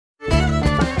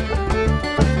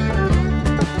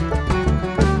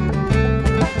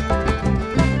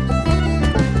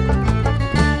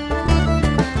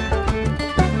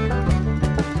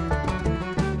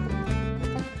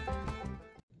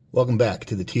Welcome back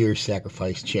to the Tears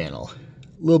Sacrifice channel.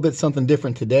 A little bit something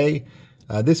different today.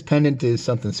 This pendant is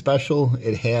something special.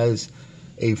 It has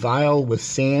a vial with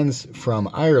sands from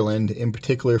Ireland, in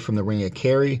particular from the Ring of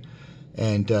Kerry.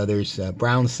 And there's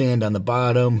brown sand on the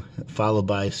bottom, followed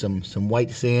by some white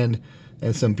sand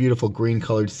and some beautiful green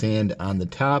colored sand on the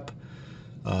top.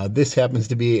 This happens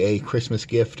to be a Christmas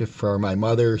gift for my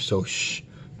mother, so shh,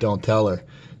 don't tell her.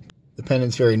 The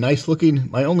pendant's very nice looking.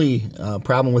 My only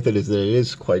problem with it is that it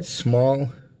is quite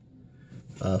small.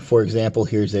 For example,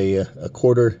 here's a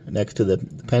quarter next to the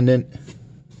pendant.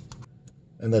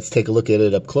 And let's take a look at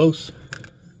it up close.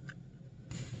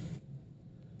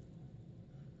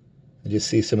 And just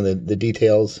see some of the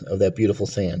details of that beautiful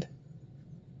sand.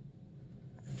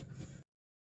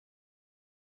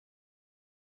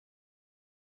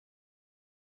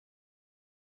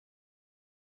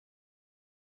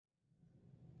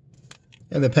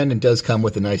 And the pendant does come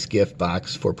with a nice gift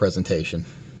box for presentation.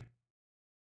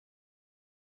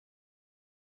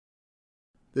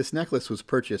 This necklace was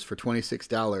purchased for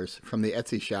 $26 from the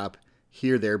Etsy shop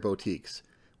HereThereBoutiques,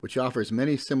 which offers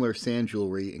many similar sand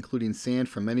jewelry, including sand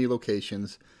from many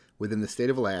locations within the state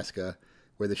of Alaska,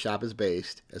 where the shop is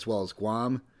based, as well as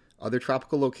Guam, other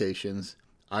tropical locations,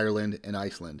 Ireland, and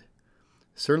Iceland.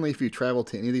 Certainly if you travel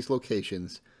to any of these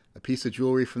locations, a piece of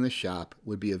jewelry from this shop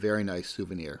would be a very nice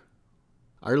souvenir.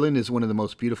 Ireland is one of the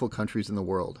most beautiful countries in the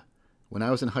world. When I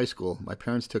was in high school, my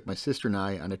parents took my sister and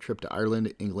I on a trip to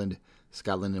Ireland, England,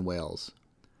 Scotland, and Wales.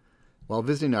 While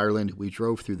visiting Ireland, we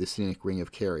drove through the scenic Ring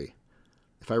of Kerry.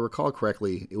 If I recall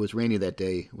correctly, it was rainy that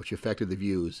day, which affected the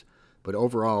views, but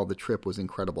overall the trip was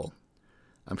incredible.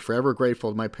 I'm forever grateful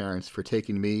to my parents for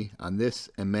taking me on this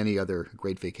and many other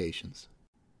great vacations.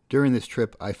 During this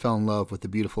trip, I fell in love with the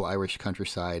beautiful Irish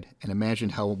countryside and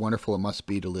imagined how wonderful it must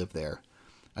be to live there.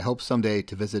 I hope someday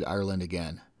to visit Ireland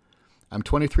again. I'm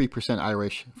 23%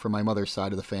 Irish from my mother's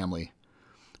side of the family.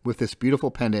 With this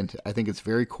beautiful pendant, I think it's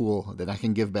very cool that I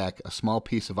can give back a small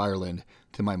piece of Ireland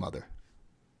to my mother.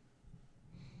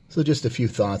 So just a few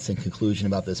thoughts in conclusion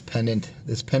about this pendant.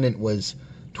 This pendant was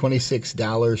 $26,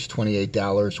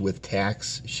 $28 with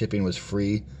tax. Shipping was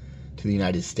free to the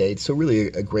United States, so really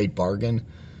a great bargain.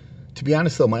 To be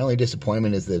honest though, my only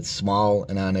disappointment is that it's small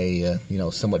and on a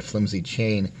somewhat flimsy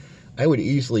chain. I would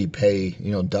easily pay,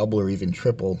 double or even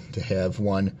triple to have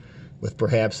one with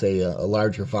perhaps a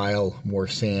larger vial, more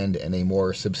sand, and a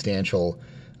more substantial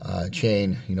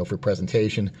chain, for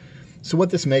presentation. So what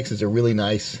this makes is a really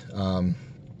nice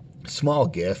small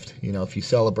gift. If you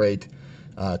celebrate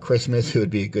Christmas, it would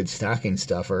be a good stocking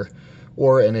stuffer,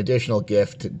 or an additional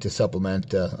gift to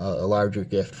supplement a larger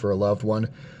gift for a loved one.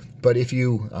 But if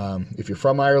you're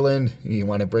from Ireland, you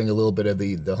want to bring a little bit of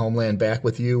the homeland back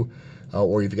with you,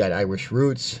 or you've got Irish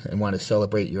roots and want to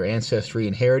celebrate your ancestry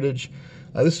and heritage,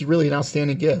 this is really an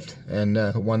outstanding gift and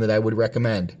one that I would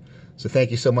recommend. So thank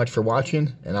you so much for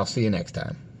watching, and I'll see you next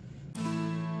time.